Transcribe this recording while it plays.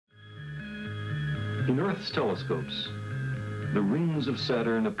In Earth's telescopes, the rings of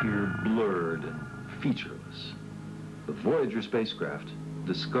Saturn appear blurred and featureless. The Voyager spacecraft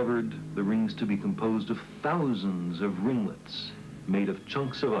discovered the rings to be composed of thousands of ringlets made of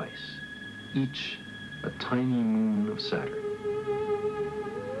chunks of ice, each a tiny moon of Saturn.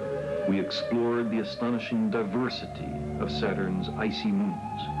 We explored the astonishing diversity of Saturn's icy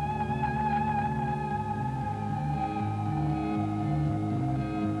moons.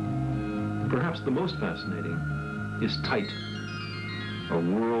 Perhaps the most fascinating is Titan, a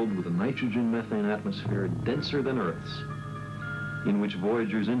world with a nitrogen-methane atmosphere denser than Earth's, in which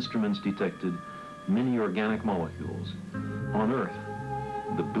Voyager's instruments detected many organic molecules. On Earth,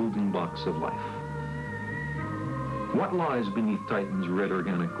 the building blocks of life. What lies beneath Titan's red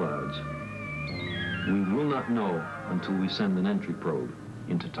organic clouds? We will not know until we send an entry probe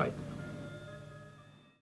into Titan.